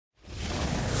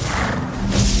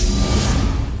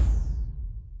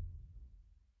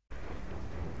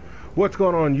What's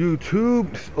going on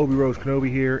YouTube? It's Obi Rose Kenobi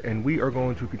here, and we are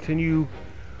going to continue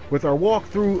with our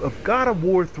walkthrough of God of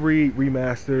War 3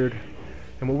 Remastered.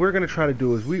 And what we're going to try to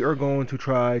do is we are going to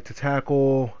try to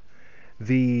tackle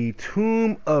the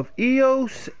Tomb of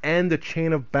Eos and the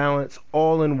Chain of Balance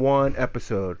all in one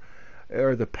episode.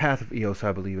 Or the Path of Eos,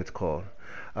 I believe it's called.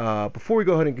 Before we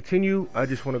go ahead and continue, I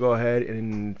just want to go ahead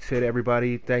and say to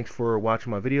everybody, thanks for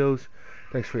watching my videos.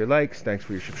 Thanks for your likes. Thanks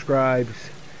for your subscribes.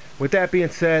 With that being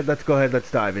said, let's go ahead,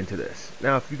 let's dive into this.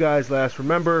 Now, if you guys last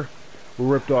remember, we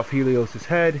ripped off Helios'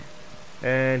 head,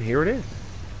 and here it is.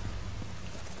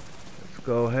 Let's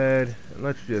go ahead, and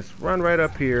let's just run right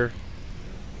up here.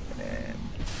 And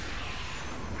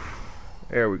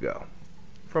there we go.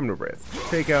 From the rip.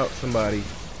 Take out somebody,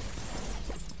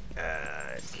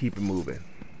 and keep it moving.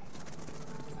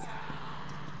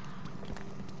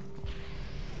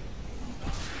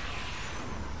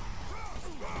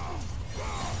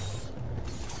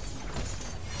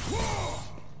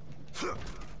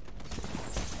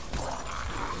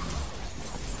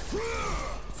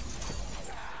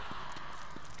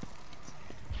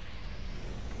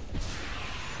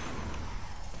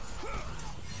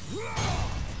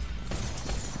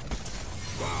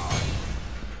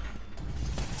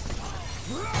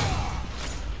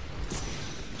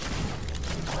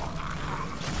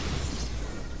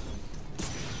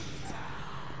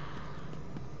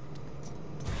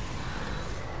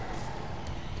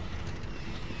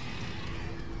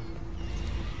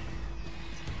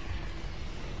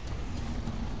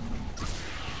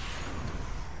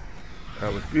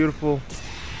 That was beautiful.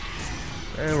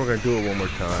 And we're going to do it one more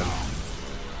time.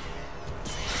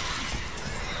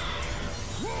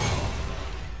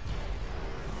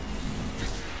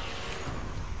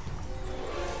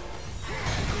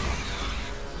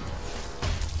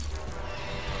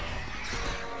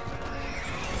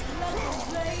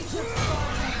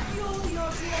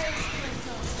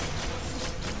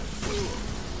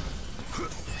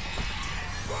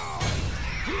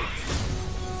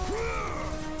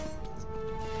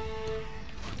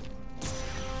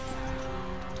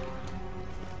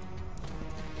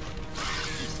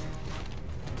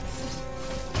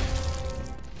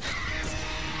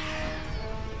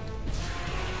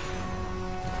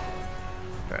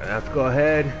 Alright, let's go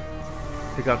ahead,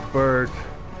 take out the birds,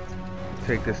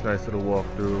 take this nice little walk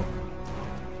through,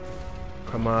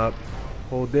 come up,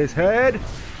 hold this head, and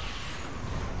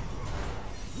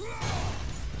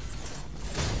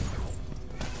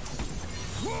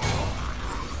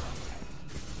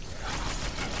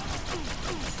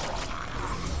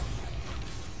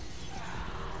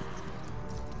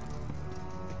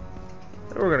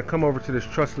we're going to come over to this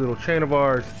trusty little chain of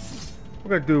ours. What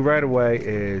we're going to do right away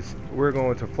is we're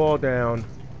going to fall down,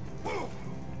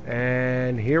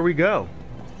 and here we go.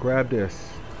 Grab this.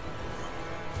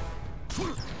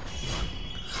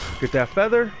 Get that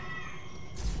feather.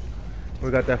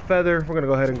 We got that feather. We're going to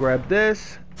go ahead and grab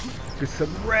this. Get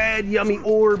some red yummy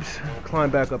orbs. Climb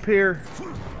back up here.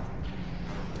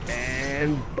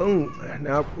 And boom.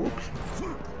 Now, oops.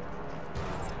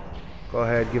 Go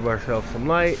ahead, give ourselves some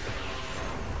light.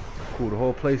 Cool, the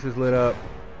whole place is lit up.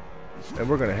 And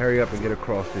we're gonna hurry up and get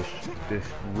across this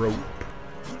rope.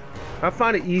 I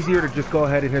find it easier to just go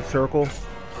ahead and hit circle.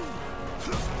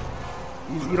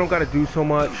 You don't gotta do so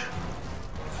much.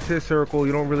 Just hit circle,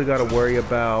 you don't really gotta worry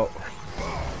about.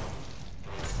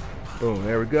 Boom,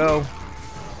 there we go.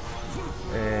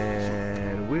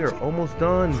 And we are almost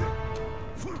done.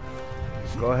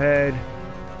 Go ahead.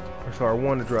 Press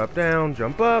R1 to drop down,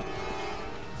 jump up.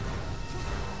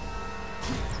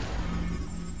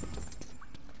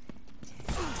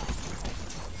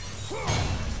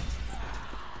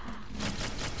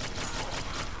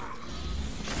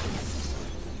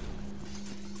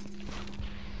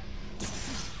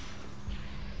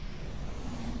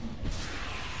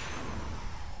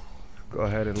 Go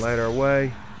ahead and light our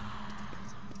way,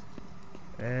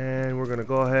 and we're gonna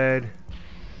go ahead,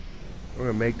 we're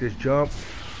gonna make this jump.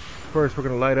 First we're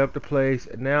gonna light up the place,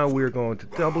 and now we're going to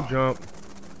double jump,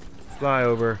 fly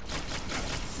over,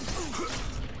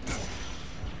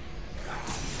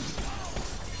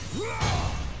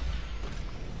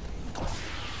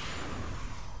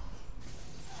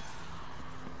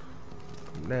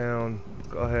 come down,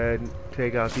 go ahead and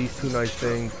take out these two nice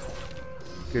things.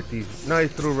 Get these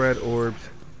nice little red orbs,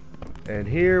 and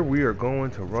here we are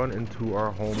going to run into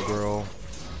our homegirl,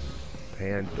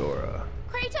 Pandora.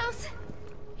 Kratos!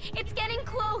 It's getting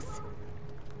close!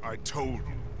 I told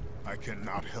you, I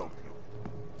cannot help you.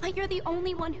 But you're the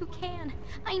only one who can.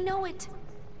 I know it.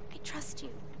 I trust you.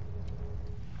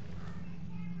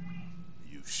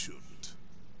 You shouldn't.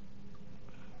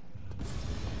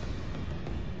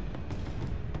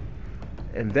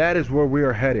 And that is where we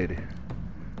are headed.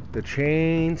 The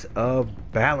Chains of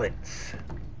Balance.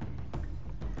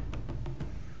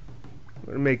 I'm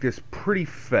going to make this pretty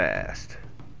fast.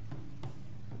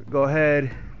 Go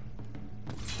ahead.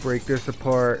 Break this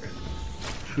apart.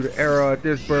 Shoot an arrow at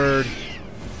this bird.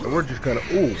 And we're just going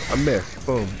to... Ooh, I missed.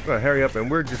 Boom. I'm going to hurry up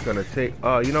and we're just going to take...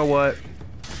 you know what?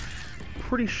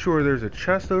 Pretty sure there's a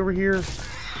chest over here.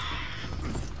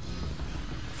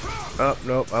 Oh,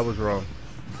 nope. I was wrong.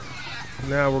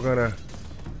 Now we're gonna...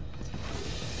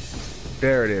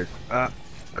 There it is.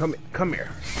 Come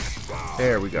here.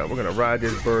 There we go. We're gonna ride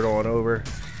this bird on over.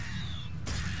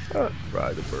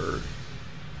 Ride the bird.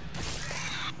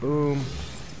 Boom.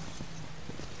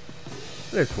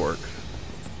 This works.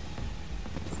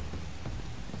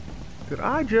 Did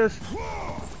I just...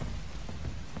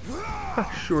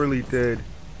 I surely did.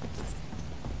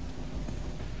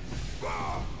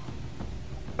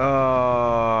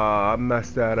 I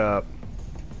messed that up.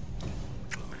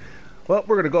 Well,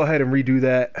 we're going to go ahead and redo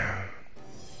that.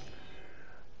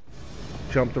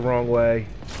 Jumped the wrong way.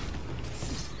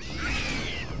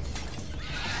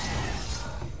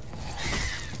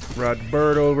 Ride the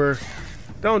bird over.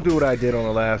 Don't do what I did on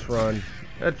the last run.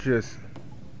 That's just...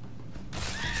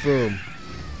 Boom.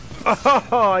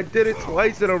 Oh, I did it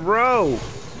twice in a row.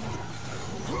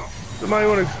 Somebody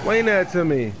want to explain that to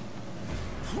me?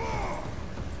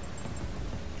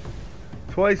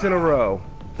 Twice in a row.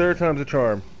 Third time's a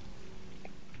charm.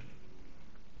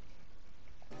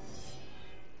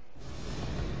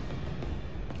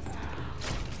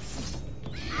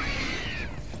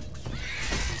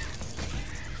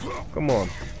 Come on.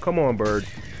 Come on, bird.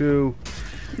 2.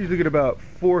 Usually get about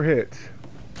 4 hits.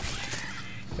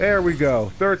 There we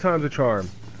go. Third time's a charm.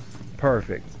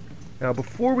 Perfect. Now,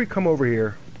 before we come over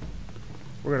here,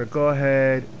 we're going to go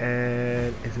ahead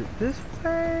and... Is it this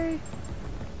way?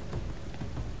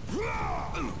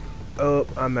 Oh,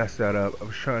 I messed that up. I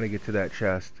was trying to get to that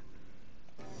chest.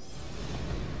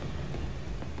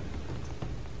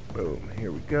 Boom.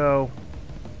 Here we go.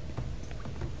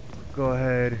 Go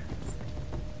ahead.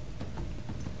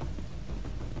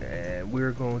 And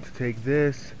we're going to take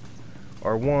this,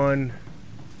 R1,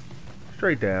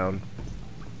 straight down.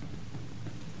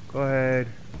 Go ahead.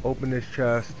 Open this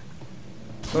chest.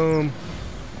 Boom.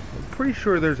 I'm pretty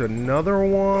sure there's another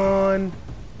one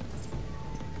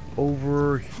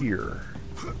over here.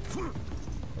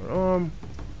 Boom.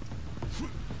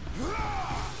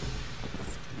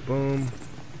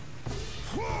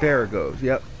 There it goes.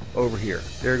 Yep, over here.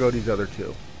 There go these other 2.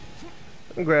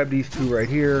 I'm gonna grab these 2 right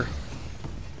here.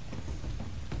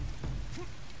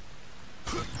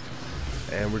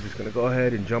 And we're just gonna go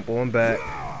ahead and jump on back.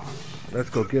 Let's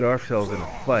go get ourselves in a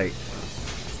fight.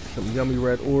 Some yummy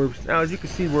red orbs. Now, as you can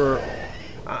see,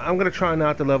 I'm gonna try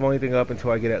not to level anything up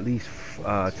until I get at least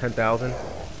 10,000.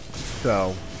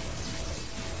 So,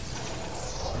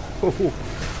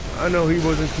 I know he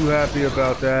wasn't too happy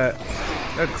about that.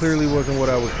 That clearly wasn't what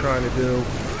I was trying to do.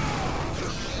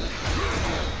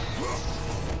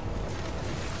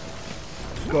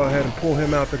 Go ahead and pull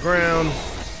him out the ground.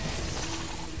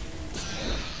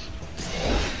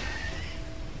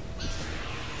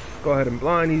 Go ahead and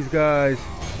blind these guys.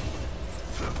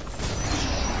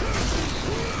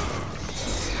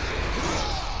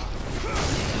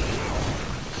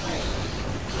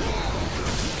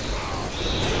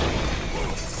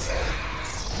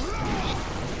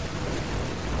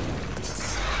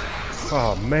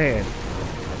 Oh man,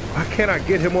 why can't I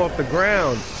get him off the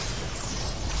ground?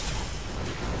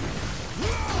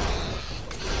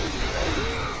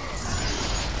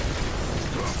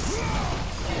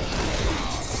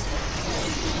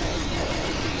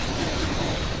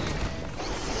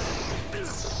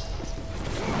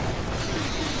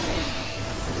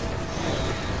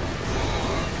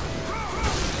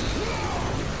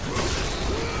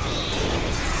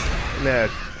 Nah,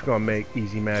 it's gonna make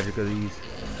easy magic of these.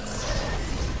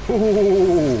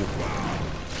 Ooh.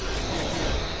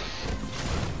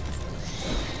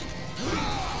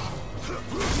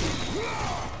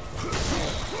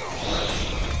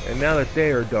 And now that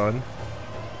they are done,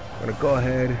 I'm gonna go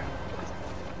ahead,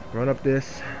 run up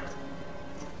this.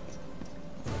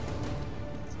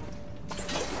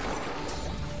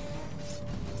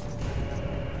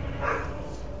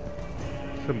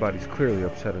 Somebody's clearly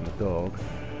upsetting the dog.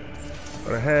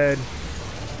 Go ahead.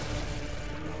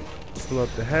 Pull up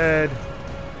the head.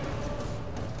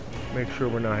 Make sure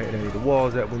we're not hitting any of the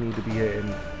walls that we need to be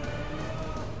hitting.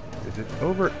 Is it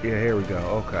over? Yeah, here we go.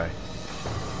 Okay.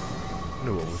 I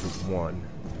knew it was 1.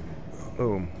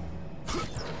 Boom.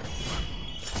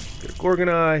 Get a Gorgon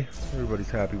eye.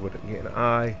 Everybody's happy with it. Getting an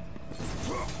eye.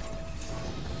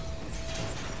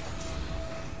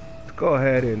 go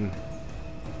ahead and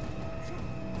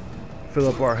fill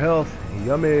up our health.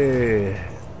 Yummy.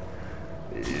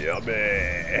 Yummy.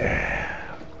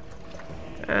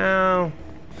 Now,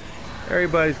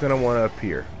 everybody's going to want to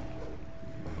appear.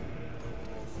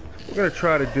 What we're going to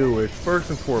try to do is,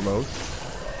 first and foremost,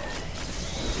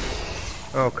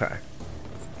 okay.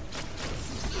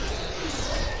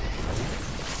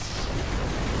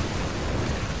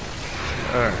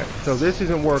 Alright, so this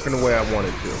isn't working the way I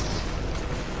wanted to.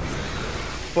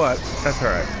 But, that's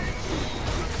alright.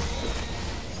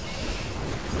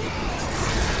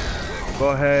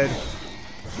 Go ahead.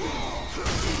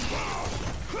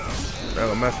 Now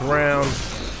I'll mess around.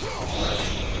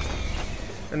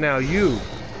 And now you,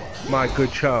 my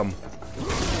good chum,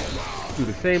 do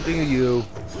the same thing to you.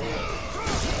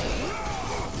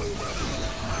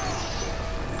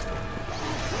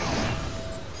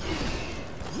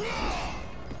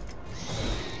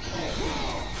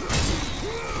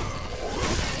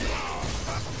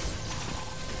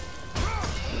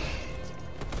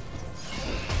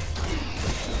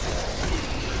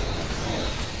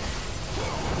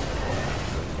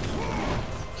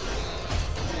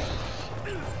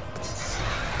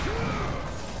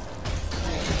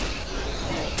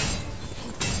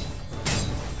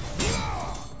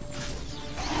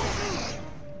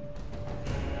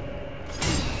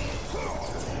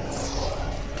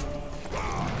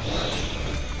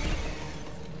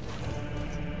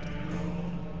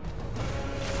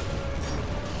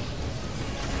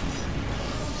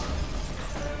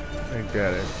 Make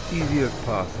that as easy as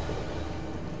possible.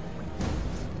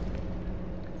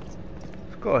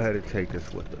 Let's go ahead and take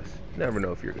this with us. Never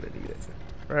know if you're going to need it.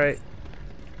 Right?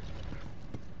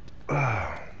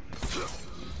 Let's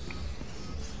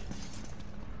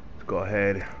go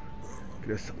ahead.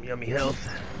 Get us some yummy health.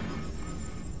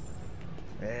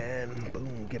 And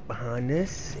boom, get behind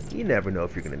this. You never know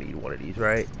if you're going to need one of these,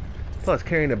 right? Plus,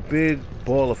 carrying a big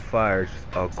ball of fire is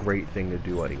a great thing to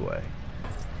do anyway.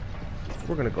 What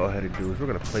we're going to go ahead and do is we're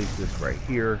going to place this right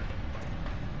here.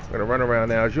 We're going to run around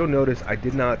now. As you'll notice, I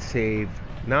did not save.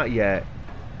 Not yet.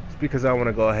 It's because I want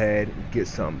to go ahead and get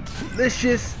some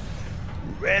delicious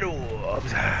red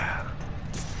orbs.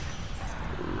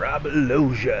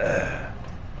 Rabalosia.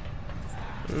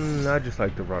 I just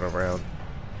like to run around.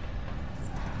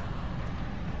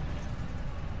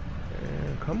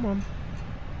 And come on.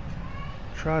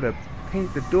 Try to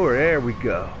paint the door. There we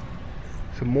go.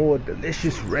 Some more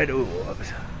delicious red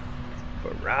orbs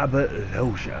for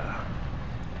Rabalosia.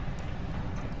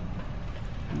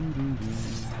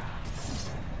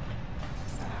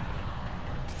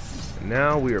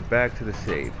 Now we are back to the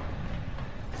save.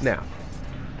 Now,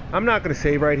 I'm not going to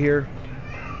save right here.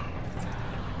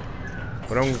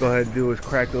 What I'm going to go ahead and do is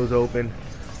crack those open.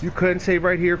 You couldn't save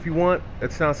right here if you want.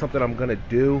 That's not something I'm going to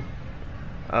do.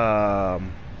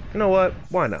 You know what?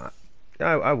 Why not?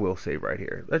 I will save right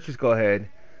here. Let's just go ahead.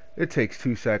 It takes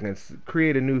 2 seconds.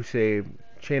 Create a new save.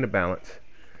 Chain of balance.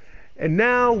 And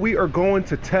now we are going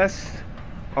to test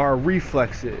our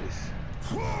reflexes.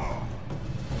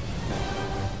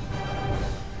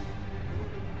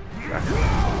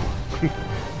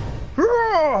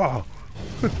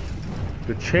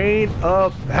 The chain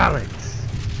of balance.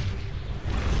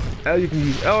 Now you can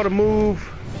use L to move.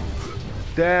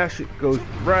 Dash, it goes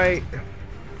right.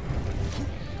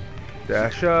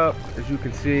 Dash up, as you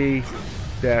can see.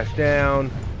 Dash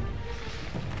down.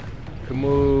 To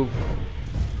move.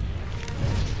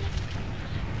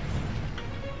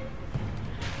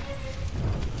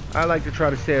 I like to try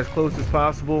to stay as close as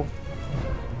possible.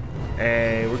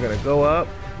 And we're gonna go up.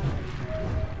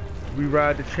 We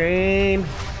ride the chain.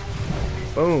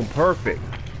 Boom, perfect.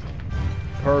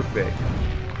 Perfect.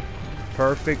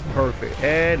 Perfect, perfect.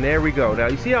 And there we go. Now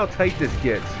you see how tight this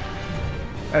gets.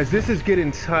 As this is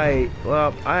getting tight,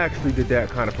 well, I actually did that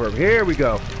kind of perfect. Here we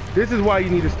go. This is why you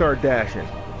need to start dashing.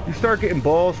 You start getting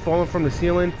balls falling from the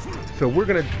ceiling. So we're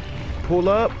gonna pull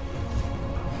up,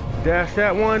 dash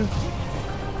that one,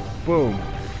 boom,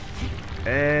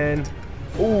 and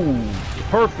ooh,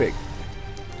 perfect.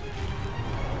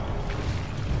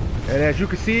 And as you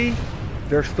can see,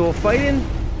 they're still fighting.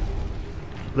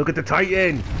 Look at the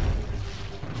Titan.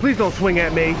 Please don't swing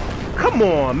at me. Come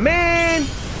on, man.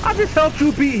 I just helped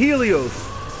you beat Helios.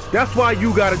 That's why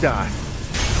you gotta die.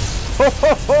 Ho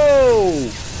ho ho!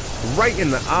 Right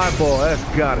in the eyeball. That's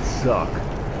gotta suck.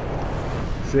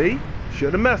 See?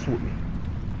 Should have messed with me.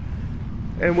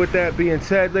 And with that being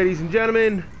said, ladies and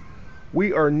gentlemen,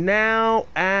 we are now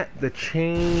at the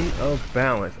chain of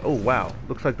balance. Oh wow.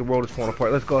 Looks like the world is falling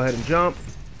apart. Let's go ahead and jump.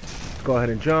 Let's go ahead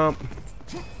and jump.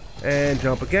 And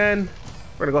jump again.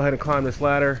 We're gonna go ahead and climb this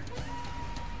ladder.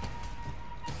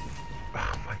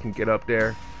 Oh my can get up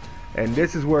there. And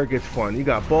this is where it gets fun. You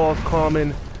got balls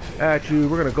coming at you.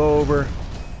 We're gonna go over.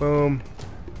 Boom.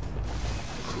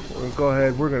 We're gonna go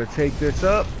ahead. We're gonna take this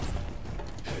up.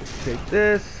 Take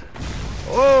this.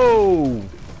 Oh!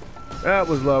 That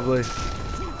was lovely.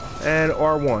 And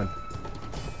R1.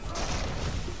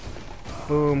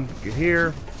 Boom. Get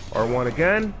here. R1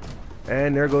 again.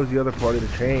 And there goes the other part of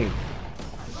the chain.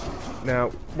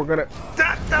 Now, we're gonna...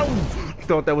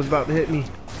 Thought that was about to hit me.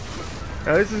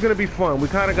 Now, this is gonna be fun. We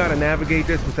kind of gotta navigate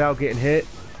this without getting hit.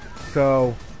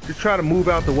 So, just try to move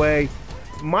out the way.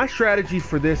 My strategy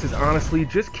for this is honestly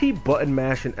just keep button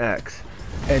mashing X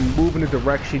and move in the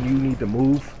direction you need to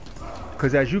move.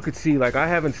 Because as you can see, like, I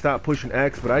haven't stopped pushing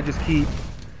X, but I just keep...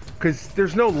 Because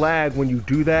there's no lag when you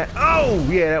do that. Oh,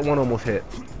 yeah, that one almost hit.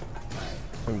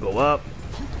 I'm gonna go up.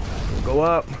 Go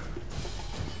up.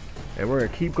 And we're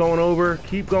gonna keep going over.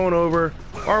 Keep going over.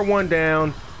 R1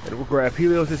 down. And we'll grab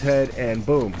Helios' head. And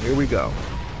boom, here we go.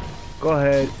 Go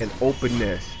ahead and open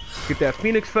this. Get that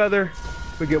Phoenix Feather.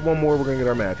 We get one more, we're gonna get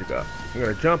our magic up. We're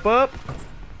gonna jump up.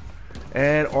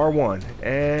 And R1.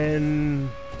 And...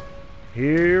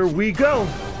 here we go.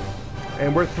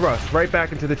 And we're thrust right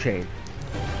back into the chain.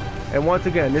 And once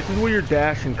again, this is where your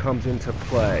dashing comes into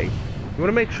play. You want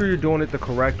to make sure you're doing it the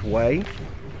correct way.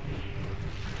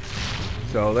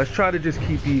 So let's try to just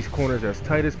keep these corners as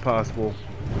tight as possible.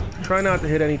 Try not to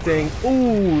hit anything.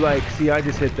 Ooh, like, see, I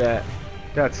just hit that.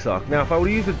 That sucked. Now, if I would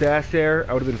have used a dash there,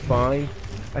 I would have been fine,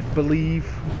 I believe.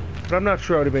 But I'm not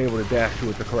sure I would have been able to dash to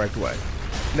it the correct way.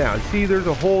 Now, you see, there's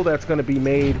a hole that's going to be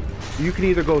made. You can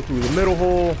either go through the middle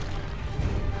hole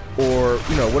or,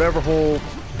 you know, whatever hole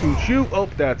suits you. Oh,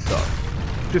 that sucked.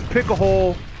 Just pick a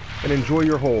hole and enjoy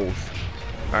your holes.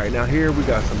 Alright, now here we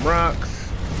got some rocks.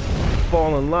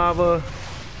 Fallen lava.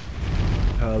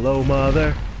 Hello,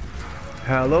 mother.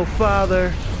 Hello,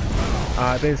 father.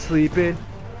 I've been sleeping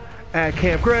at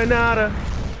Camp Granada.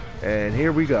 And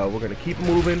here we go. We're going to keep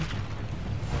moving.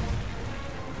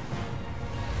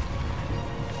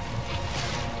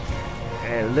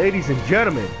 And ladies and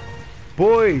gentlemen,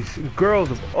 boys and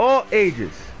girls of all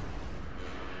ages,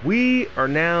 we are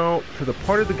now to the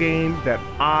part of the game that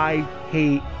I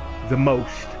hate the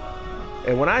most.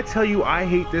 And when I tell you I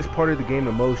hate this part of the game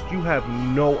the most, you have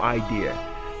no idea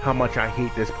how much I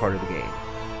hate this part of the game.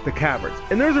 The caverns.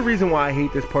 And there's a reason why I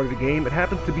hate this part of the game. It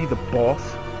happens to be the boss.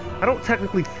 I don't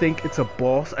technically think it's a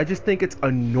boss. I just think it's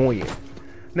annoying.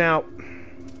 Now,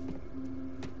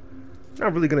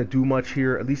 not really going to do much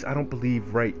here. At least I don't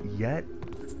believe right yet.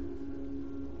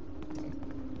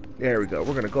 There we go.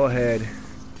 We're going to go ahead.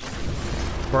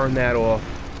 Burn that off.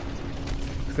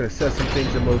 It's going to set some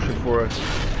things in motion for us.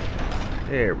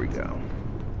 There we go.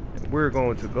 And we're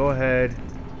going to go ahead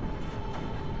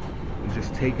and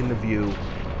just take in the view.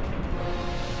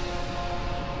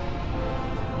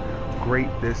 Great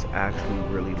this actually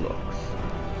really looks.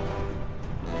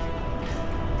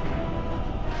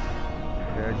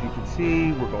 And as you can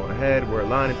see, we're going ahead. We're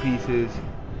aligning pieces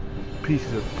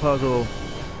of the puzzle.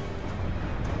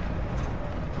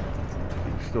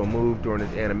 Still move during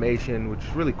this animation, which is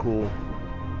really cool.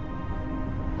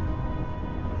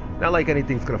 Not like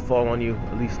anything's gonna fall on you,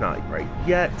 at least not right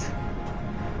yet.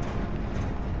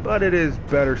 But it is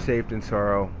better safe than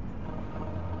sorrow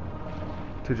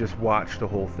to just watch the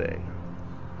whole thing.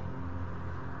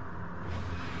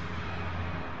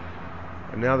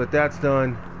 And now that that's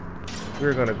done,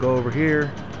 we're gonna go over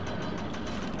here.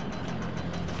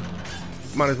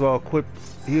 Might as well equip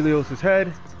Helios'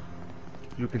 head.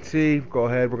 You can see, go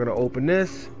ahead, we're going to open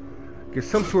this, get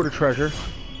some sort of treasure,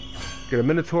 get a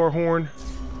Minotaur horn,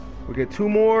 we get 2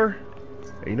 more,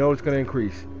 and you know it's going to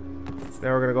increase.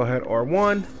 Now we're going to go ahead,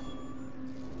 R1,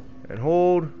 and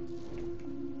hold,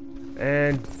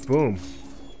 and boom.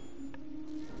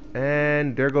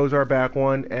 And there goes our back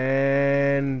one,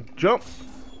 and jump.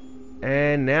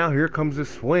 And now here comes the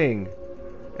swing.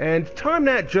 And time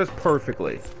that just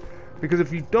perfectly, because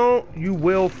if you don't, you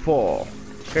will fall.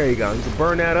 There you go. You can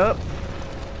burn that up.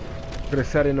 We're going to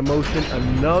set into motion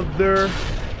another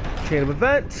chain of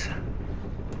events.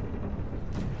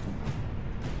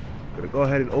 Going to go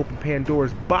ahead and open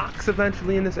Pandora's box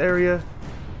eventually in this area,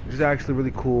 which is actually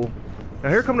really cool. Now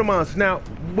here come the monsters. Now,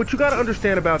 what you got to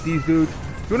understand about these dudes,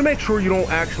 you want to make sure you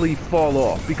don't actually fall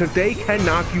off, because they can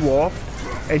knock you off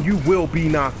and you will be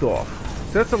knocked off.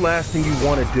 So that's the last thing you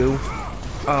want to do.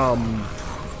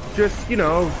 Just, you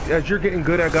know, as you're getting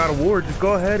good at God of War, just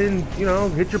go ahead and, you know,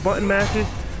 hit your button mashes,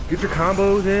 get your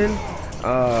combos in,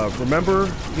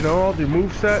 remember, you know, all the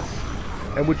move sets,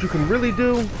 and what you can really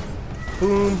do,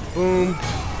 boom, boom,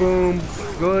 boom,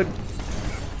 good,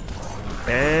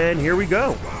 and here we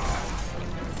go.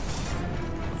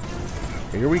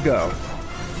 And here we go.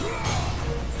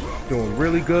 Doing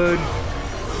really good.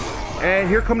 And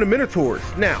here come the Minotaurs.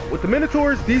 Now, with the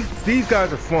Minotaurs, these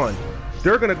guys are fun.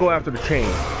 They're gonna go after the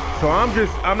chain. So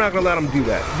I'm not gonna let them do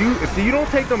that. If you don't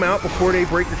take them out before they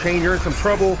break the chain, you're in some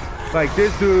trouble. Like,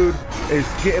 this dude is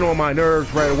getting on my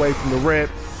nerves right away from the rip.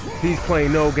 He's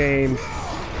playing no games.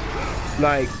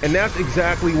 Like, and that's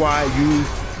exactly why I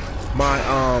used my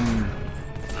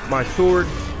my sword,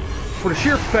 for the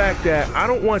sheer fact that I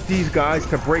don't want these guys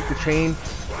to break the chain,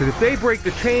 because if they break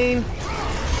the chain,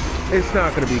 it's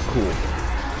not going to be cool.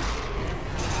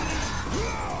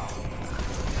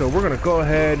 So we're going to go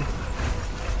ahead.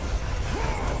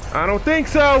 I don't think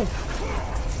so.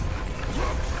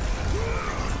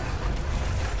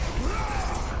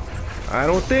 I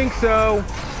don't think so.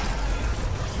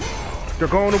 They're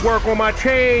going to work on my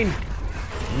chain.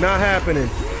 Not happening.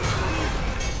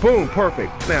 Boom,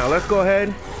 perfect. Now let's go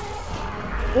ahead.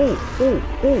 Ooh, ooh,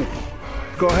 ooh.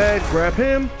 Go ahead, grab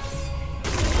him.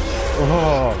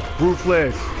 Oh,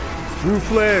 ruthless.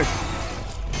 Ruthless.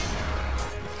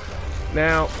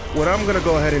 Now, what I'm going to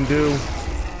go ahead and do,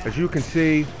 as you can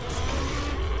see,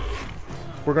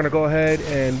 we're going to go ahead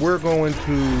and we're going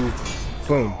to,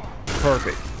 boom,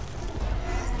 perfect.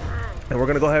 And we're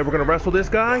going to go ahead, we're going to wrestle this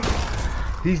guy.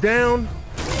 He's down.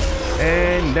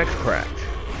 And next crack.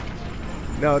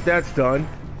 Now that that's done,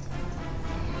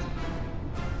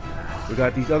 we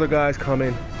got these other guys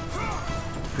coming.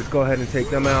 Just go ahead and take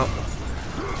them out.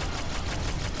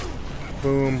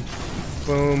 Boom,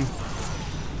 boom.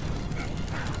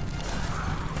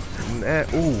 And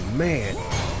that, ooh, man.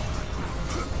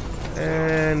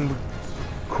 And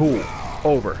cool,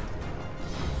 over.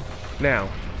 Now,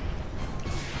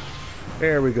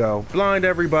 there we go. Blind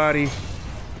everybody.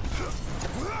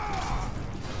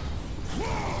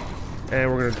 And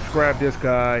we're gonna just grab this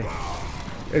guy.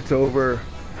 It's over.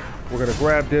 We're gonna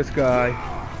grab this guy.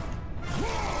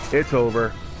 It's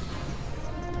over.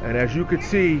 And as you can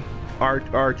see,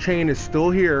 our chain is still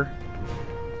here.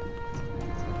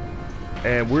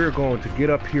 And we're going to get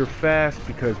up here fast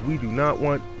because we do not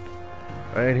want...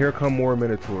 And here come more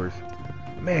Minotaurs.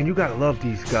 Man, you gotta love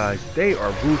these guys. They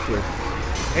are ruthless.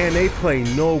 And they play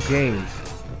no games.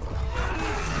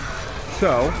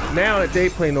 So, now that they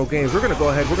play no games, we're going to go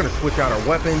ahead, we're going to switch out our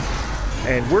weapons,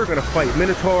 and we're going to fight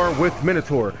Minotaur with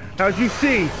Minotaur. Now, as you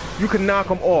see, you can knock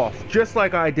them off, just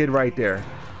like I did right there.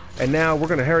 And now we're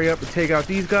going to hurry up and take out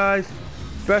these guys.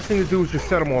 Best thing to do is just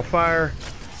set them on fire.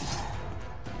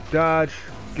 Dodge.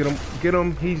 Get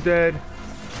him. He's dead.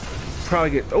 Probably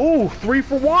get, ooh, 3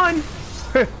 for 1.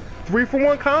 3 for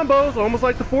 1 combos, almost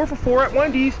like the 4 for 4 at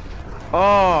Wendy's.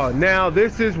 Oh, now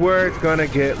this is where it's going to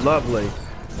get lovely.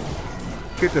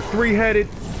 Get the 3-headed,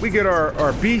 we get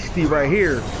our beastie right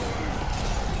here.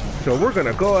 So we're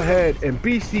gonna go ahead and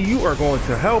beastie, you are going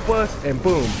to help us, and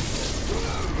boom.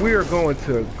 We are going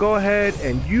to go ahead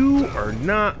and you are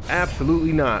not,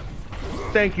 absolutely not.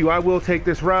 Thank you, I will take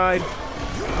this ride.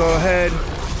 Go ahead,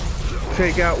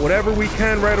 take out whatever we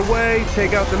can right away.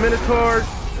 Take out the Minotaurs.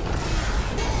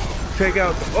 Take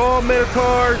out all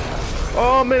Minotaurs.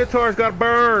 All Minotaurs gotta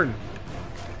burn.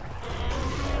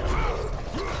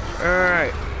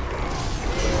 Alright.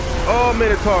 All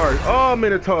Minotaurs. All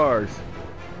Minotaurs.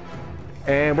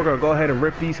 And we're going to go ahead and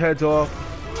rip these heads off.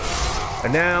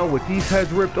 And now, with these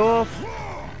heads ripped off,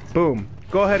 boom.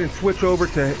 Go ahead and switch over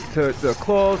to the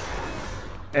claws.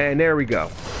 And there we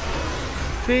go.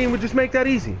 See, we just make that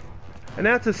easy. And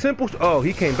that's a simple... Oh,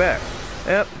 he came back.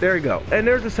 Yep, there you go. And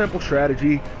there's a simple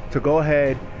strategy to go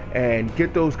ahead and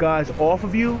get those guys off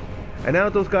of you. And now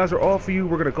that those guys are off of you,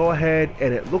 we're going to go ahead,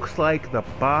 and it looks like the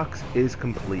box is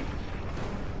complete.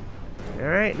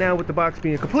 Alright, now with the box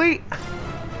being complete,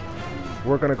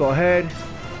 we're going to go ahead,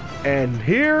 and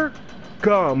here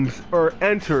comes, or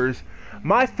enters,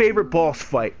 my favorite boss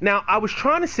fight. Now, I was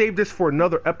trying to save this for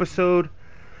another episode,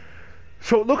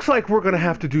 so it looks like we're going to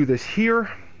have to do this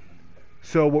here.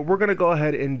 So what we're going to go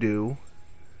ahead and do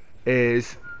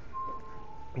is,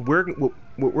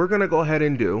 what we're going to go ahead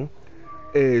and do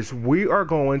is we are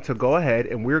going to go ahead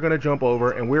and we're going to jump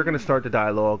over and we're going to start the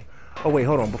dialogue. Oh, wait,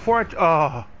 hold on. Before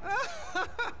I...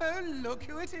 Look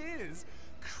who it is.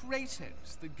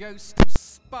 Kratos, the ghost of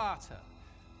Sparta.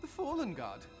 The fallen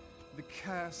god. The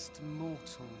cursed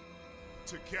mortal.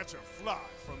 To catch a fly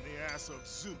from the ass of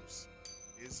Zeus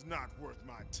is not worth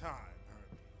my time,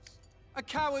 Hermes. A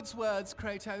coward's words,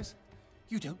 Kratos.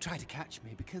 You don't try to catch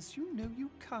me because you know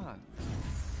you can't.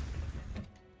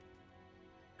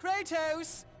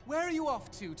 Kratos, where are you off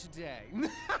to today?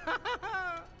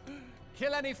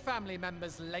 Kill any family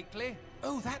members lately?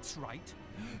 Oh, that's right.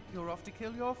 You're off to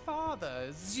kill your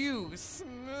father, Zeus.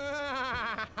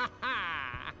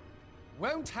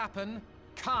 Won't happen,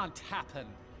 can't happen.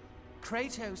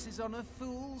 Kratos is on a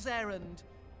fool's errand.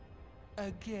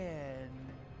 Again.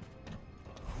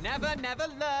 Never, never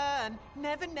learn.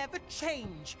 Never, never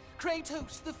change.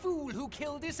 Kratos the fool who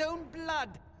killed his own blood.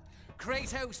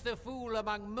 Kratos the fool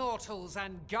among mortals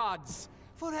and gods.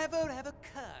 Forever, ever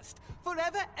cursed.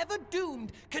 Forever, ever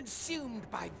doomed. Consumed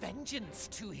by vengeance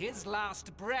to his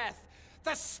last breath.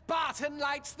 The Spartan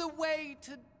lights the way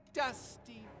to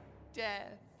dusty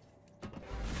death.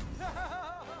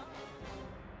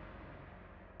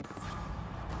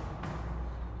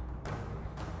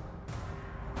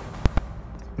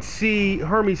 See,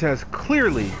 Hermes has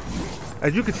clearly,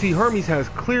 as you can see, Hermes has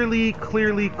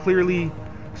clearly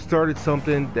started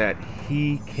something that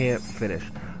he can't finish.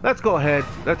 Let's go ahead.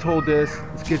 Let's hold this.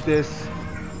 Let's get this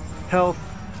health.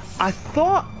 I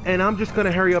thought, and I'm just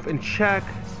gonna hurry up and check.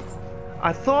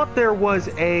 I thought there was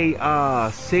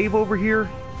a save over here.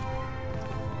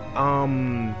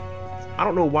 I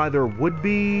don't know why there would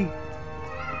be.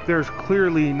 There's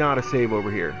clearly not a save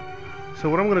over here. So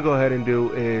what I'm going to go ahead and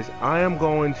do is I am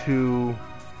going to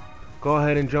go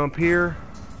ahead and jump here.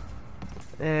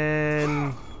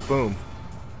 And boom.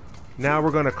 Now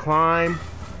we're going to climb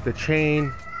the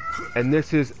chain. And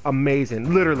this is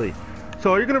amazing. Literally.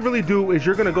 So all you're going to really do is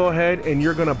you're going to go ahead and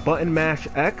you're going to button mash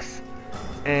X.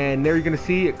 And there you're going to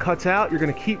see it cuts out. You're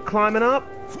going to keep climbing up.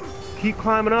 Keep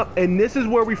climbing up. And this is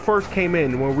where we first came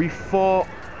in. When we fought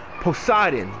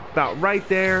Poseidon. About right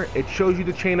there. It shows you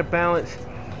the chain of balance.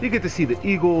 You get to see the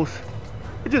eagles.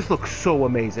 It just looks so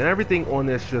amazing. Everything on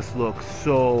this just looks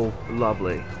so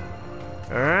lovely.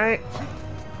 Alright.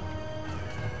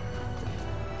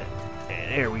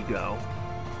 And there we go.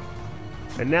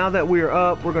 And now that we are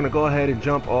up, we're going to go ahead and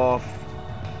jump off.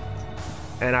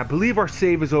 And I believe our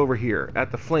save is over here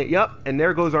at the flame. Yep, and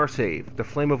there goes our save. The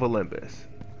Flame of Olympus.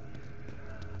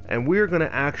 And we're going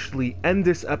to actually end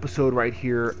this episode right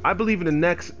here. I believe in the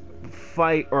next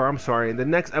fight, or I'm sorry, in the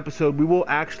next episode we will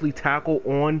actually tackle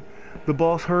on the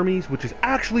boss Hermes, which is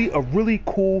actually a really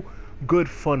cool, good,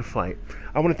 fun fight.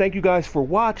 I want to thank you guys for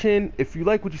watching. If you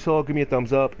like what you saw, give me a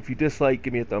thumbs up. If you dislike,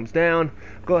 give me a thumbs down.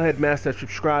 Go ahead and smash that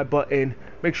subscribe button.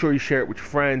 Make sure you share it with your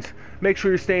friends. Make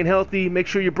sure you're staying healthy. Make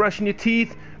sure you're brushing your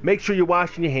teeth. Make sure you're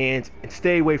washing your hands, and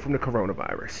stay away from the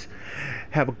coronavirus.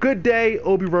 Have a good day.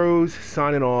 Obi Rose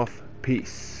signing off.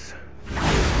 Peace.